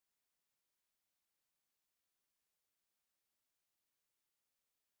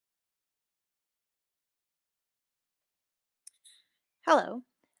Hello,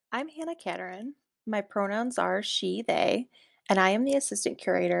 I'm Hannah Cattarin. My pronouns are she, they, and I am the Assistant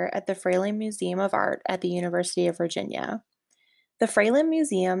Curator at the Fralin Museum of Art at the University of Virginia. The Fralin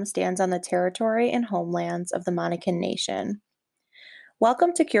Museum stands on the territory and homelands of the Monacan Nation.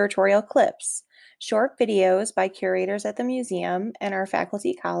 Welcome to Curatorial Clips, short videos by curators at the museum and our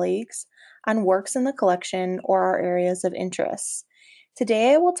faculty colleagues on works in the collection or our areas of interest.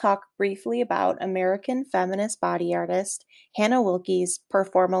 Today I will talk briefly about American feminist body artist Hannah Wilke's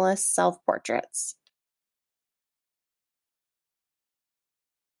Performalist self-portraits.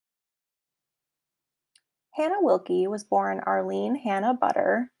 Hannah Wilke was born Arlene Hannah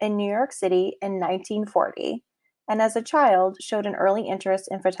Butter in New York City in 1940, and as a child showed an early interest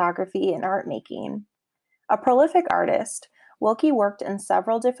in photography and art making. A prolific artist, Wilke worked in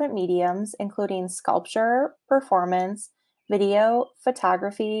several different mediums, including sculpture, performance, video,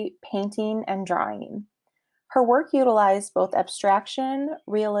 photography, painting, and drawing. Her work utilized both abstraction,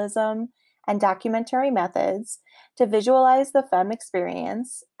 realism, and documentary methods to visualize the femme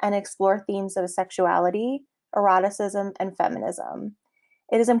experience and explore themes of sexuality, eroticism, and feminism.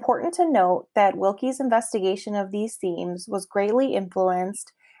 It is important to note that Wilke's investigation of these themes was greatly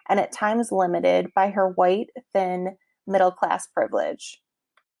influenced and at times limited by her white, thin, middle-class privilege.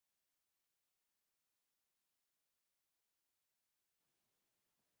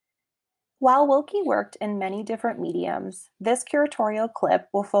 While Wilke worked in many different mediums, this curatorial clip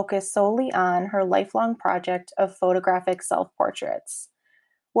will focus solely on her lifelong project of photographic self-portraits.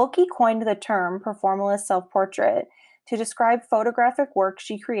 Wilke coined the term performalist self-portrait to describe photographic work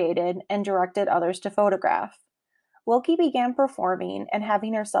she created and directed others to photograph. Wilke began performing and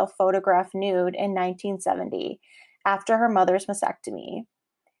having herself photographed nude in 1970 after her mother's mastectomy.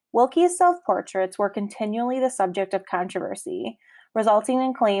 Wilke's self-portraits were continually the subject of controversy, resulting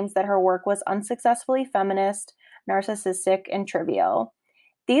in claims that her work was unsuccessfully feminist, narcissistic, and trivial.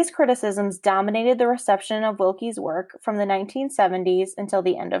 These criticisms dominated the reception of Wilke's work from the 1970s until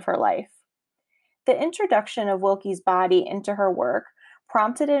the end of her life. The introduction of Wilke's body into her work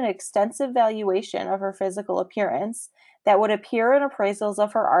prompted an extensive valuation of her physical appearance that would appear in appraisals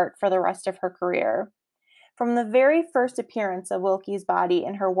of her art for the rest of her career. From the very first appearance of Wilke's body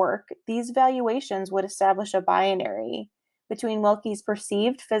in her work, these valuations would establish a binary between Wilke's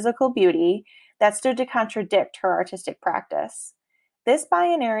perceived physical beauty that stood to contradict her artistic practice. This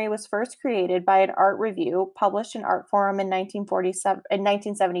binary was first created by an art review published in Artforum in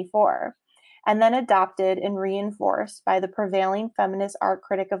 1974, and then adopted and reinforced by the prevailing feminist art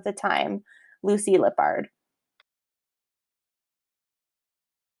critic of the time, Lucy Lippard.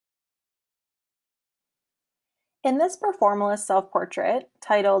 In this performalist self-portrait,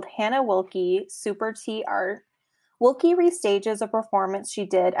 titled Hannah Wilke, Super T Art, Wilke restages a performance she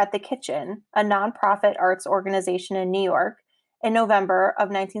did at The Kitchen, a nonprofit arts organization in New York, in November of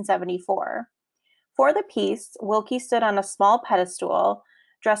 1974. For the piece, Wilke stood on a small pedestal,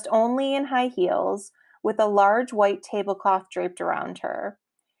 dressed only in high heels, with a large white tablecloth draped around her.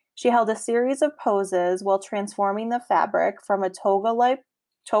 She held a series of poses while transforming the fabric from a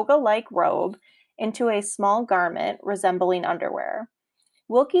toga-like robe into a small garment resembling underwear.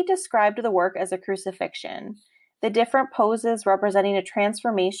 Wilke described the work as a crucifixion, the different poses representing a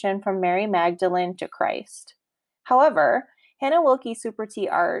transformation from Mary Magdalene to Christ. However, Hannah Wilke Super T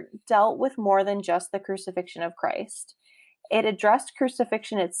art dealt with more than just the crucifixion of Christ. It addressed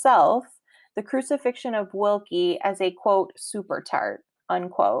crucifixion itself, the crucifixion of Wilke as a, quote, super tart,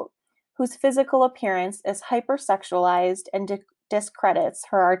 unquote, whose physical appearance is hypersexualized and discredits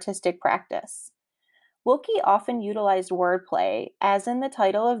her artistic practice. Wilke often utilized wordplay, as in the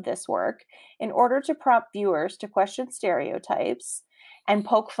title of this work, in order to prompt viewers to question stereotypes and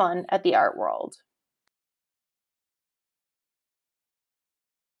poke fun at the art world.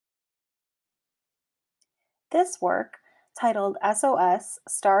 This work, titled SOS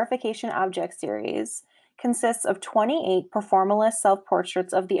Starification Object Series, consists of 28 performalist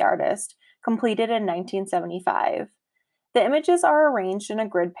self-portraits of the artist, completed in 1975. The images are arranged in a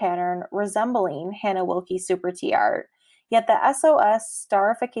grid pattern resembling Hannah Wilke's Super T art, yet the SOS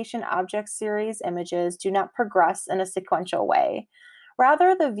Starification Object Series images do not progress in a sequential way.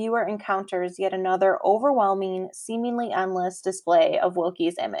 Rather, the viewer encounters yet another overwhelming, seemingly endless display of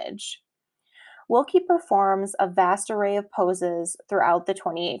Wilke's image. Wilke performs a vast array of poses throughout the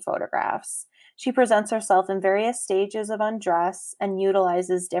 28 photographs. She presents herself in various stages of undress and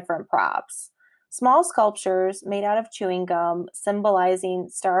utilizes different props. Small sculptures made out of chewing gum, symbolizing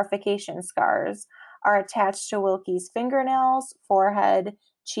starification scars, are attached to Wilke's fingernails, forehead,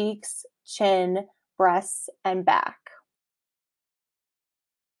 cheeks, chin, breasts, and back.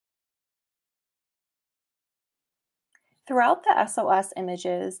 Throughout the SOS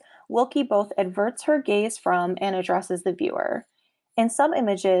images, Wilke both averts her gaze from and addresses the viewer. In some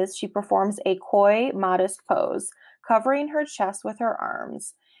images, she performs a coy, modest pose, covering her chest with her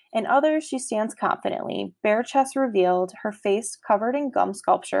arms. In others, she stands confidently, bare chest revealed, her face covered in gum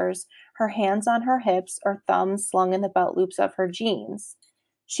sculptures, her hands on her hips or thumbs slung in the belt loops of her jeans.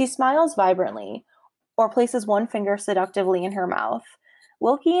 She smiles vibrantly, or places one finger seductively in her mouth.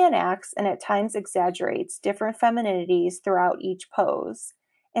 Wilke enacts and at times exaggerates different femininities throughout each pose.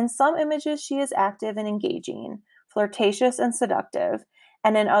 In some images, she is active and engaging, flirtatious and seductive,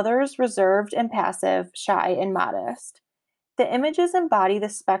 and in others, reserved and passive, shy and modest. The images embody the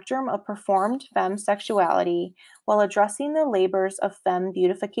spectrum of performed femme sexuality while addressing the labors of femme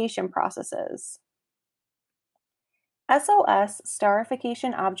beautification processes. SOS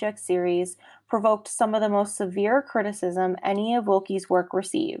Starification Object Series provoked some of the most severe criticism any of Wilke's work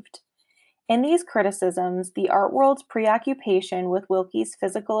received. In these criticisms, the art world's preoccupation with Wilke's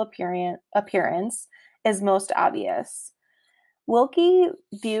physical appearance is most obvious. Wilke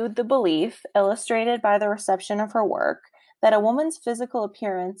viewed the belief, illustrated by the reception of her work, that a woman's physical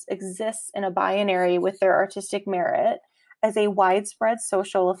appearance exists in a binary with their artistic merit as a widespread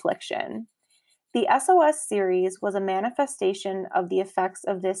social affliction. The SOS series was a manifestation of the effects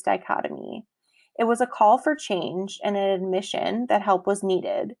of this dichotomy. It was a call for change and an admission that help was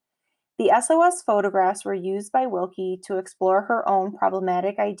needed. The SOS photographs were used by Wilke to explore her own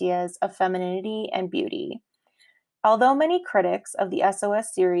problematic ideas of femininity and beauty. Although many critics of the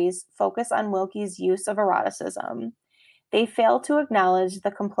SOS series focus on Wilke's use of eroticism, they fail to acknowledge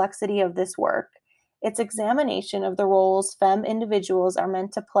the complexity of this work, its examination of the roles femme individuals are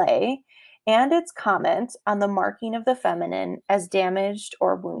meant to play, and its comment on the marking of the feminine as damaged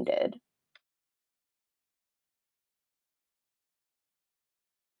or wounded.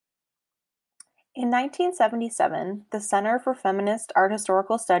 In 1977, the Center for Feminist Art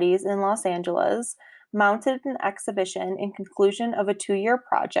Historical Studies in Los Angeles mounted an exhibition in conclusion of a 2-year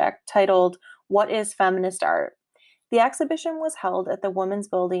project titled What is Feminist Art? The exhibition was held at the Women's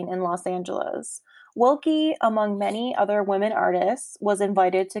Building in Los Angeles. Wilke, among many other women artists, was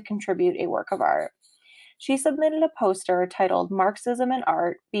invited to contribute a work of art. She submitted a poster titled Marxism and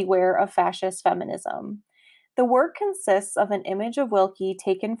Art, Beware of Fascist Feminism. The work consists of an image of Wilke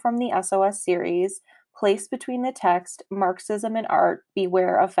taken from the SOS series, placed between the text Marxism and Art,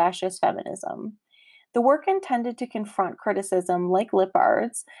 Beware of Fascist Feminism. The work intended to confront criticism like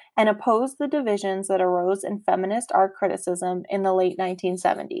Lippard's and oppose the divisions that arose in feminist art criticism in the late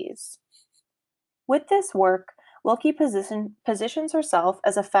 1970s. With this work, Wilke positions herself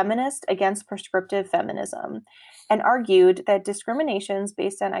as a feminist against prescriptive feminism and argued that discriminations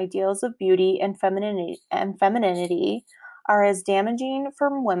based on ideals of beauty and femininity are as damaging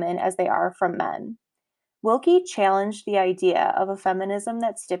from women as they are from men. Wilke challenged the idea of a feminism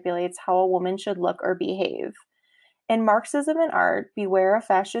that stipulates how a woman should look or behave. In Marxism and Art, Beware of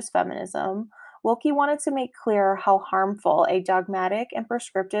Fascist Feminism, Wilke wanted to make clear how harmful a dogmatic and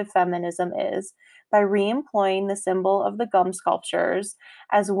prescriptive feminism is by re-employing the symbol of the gum sculptures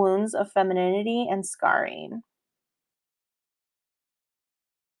as wounds of femininity and scarring.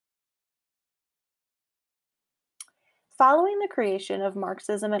 Following the creation of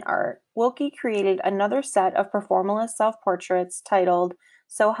Marxism and Art, Wilke created another set of performalist self-portraits titled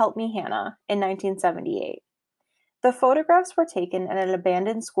So Help Me Hannah in 1978. The photographs were taken at an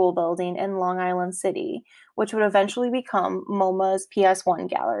abandoned school building in Long Island City, which would eventually become MoMA's PS1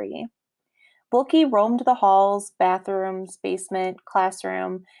 gallery. Wilke roamed the halls, bathrooms, basement,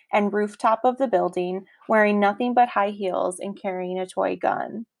 classroom, and rooftop of the building, wearing nothing but high heels and carrying a toy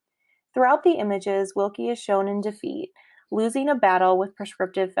gun. Throughout the images, Wilke is shown in defeat, losing a battle with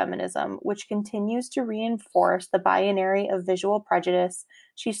prescriptive feminism, which continues to reinforce the binary of visual prejudice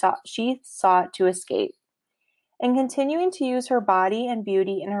she sought to escape. In continuing to use her body and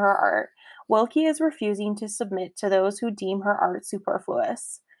beauty in her art, Wilke is refusing to submit to those who deem her art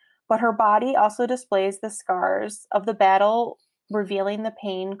superfluous. But her body also displays the scars of the battle, revealing the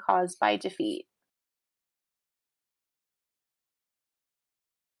pain caused by defeat.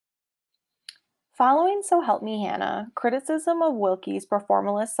 Following So Help Me Hannah, criticism of Wilke's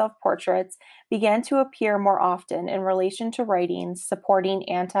performalist self-portraits began to appear more often in relation to writings supporting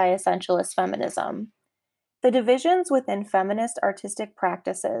anti-essentialist feminism. The divisions within feminist artistic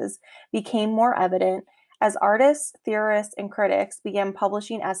practices became more evident as artists, theorists, and critics began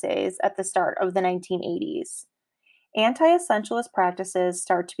publishing essays at the start of the 1980s. Anti-essentialist practices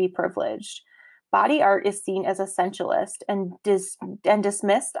start to be privileged. Body art is seen as essentialist and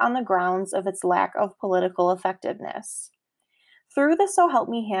dismissed on the grounds of its lack of political effectiveness. Through the So Help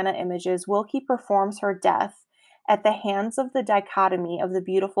Me Hannah images, Wilke performs her death at the hands of the dichotomy of the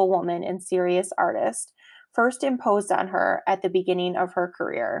beautiful woman and serious artist, first imposed on her at the beginning of her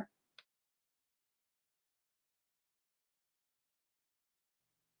career.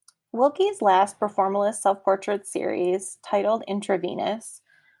 Wilke's last Performalist self-portrait series, titled Intravenous,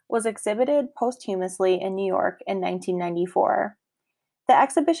 was exhibited posthumously in New York in 1994. The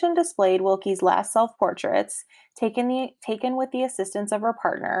exhibition displayed Wilke's last self-portraits, taken with the assistance of her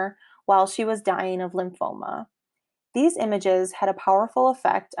partner, while she was dying of lymphoma. These images had a powerful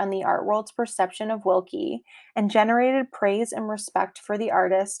effect on the art world's perception of Wilke and generated praise and respect for the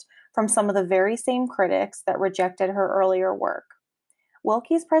artist from some of the very same critics that rejected her earlier work.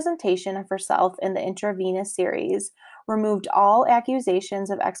 Wilke's presentation of herself in the Intravenous series removed all accusations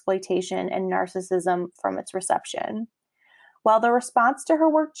of exploitation and narcissism from its reception. While the response to her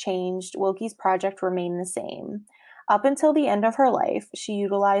work changed, Wilke's project remained the same. Up until the end of her life, she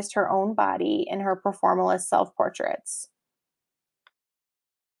utilized her own body in her performalist self-portraits.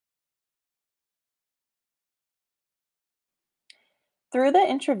 Through the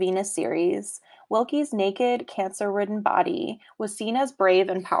Intravenous series, Wilke's naked, cancer-ridden body was seen as brave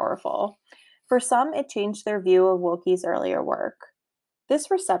and powerful. For some, it changed their view of Wilke's earlier work.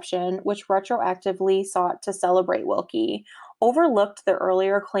 This reception, which retroactively sought to celebrate Wilke, overlooked the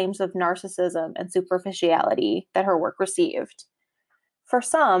earlier claims of narcissism and superficiality that her work received. For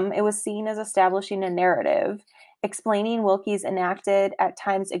some, it was seen as establishing a narrative, explaining Wilke's enacted, at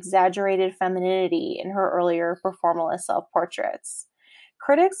times exaggerated femininity in her earlier performalist self-portraits.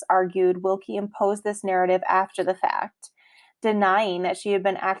 Critics argued Wilke imposed this narrative after the fact, denying that she had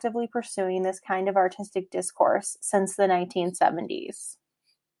been actively pursuing this kind of artistic discourse since the 1970s.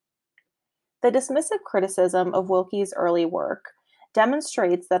 The dismissive criticism of Wilke's early work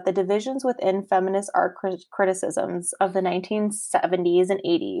demonstrates that the divisions within feminist art criticisms of the 1970s and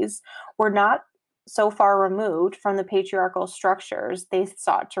 80s were not so far removed from the patriarchal structures they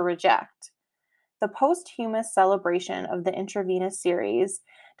sought to reject. The posthumous celebration of the Intravenous series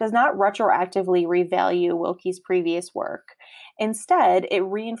does not retroactively revalue Wilke's previous work. Instead, it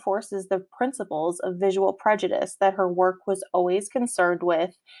reinforces the principles of visual prejudice that her work was always concerned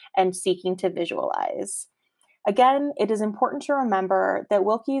with and seeking to visualize. Again, it is important to remember that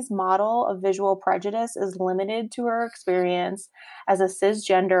Wilke's model of visual prejudice is limited to her experience as a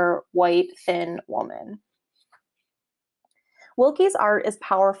cisgender, white, thin woman. Wilke's art is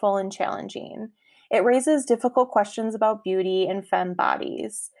powerful and challenging. It raises difficult questions about beauty and femme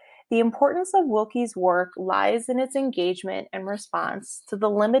bodies. The importance of Wilke's work lies in its engagement and response to the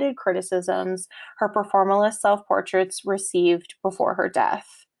limited criticisms her performalist self-portraits received before her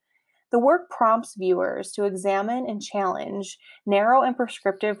death. The work prompts viewers to examine and challenge narrow and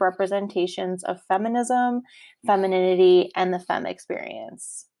prescriptive representations of feminism, femininity, and the femme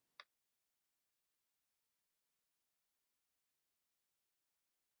experience.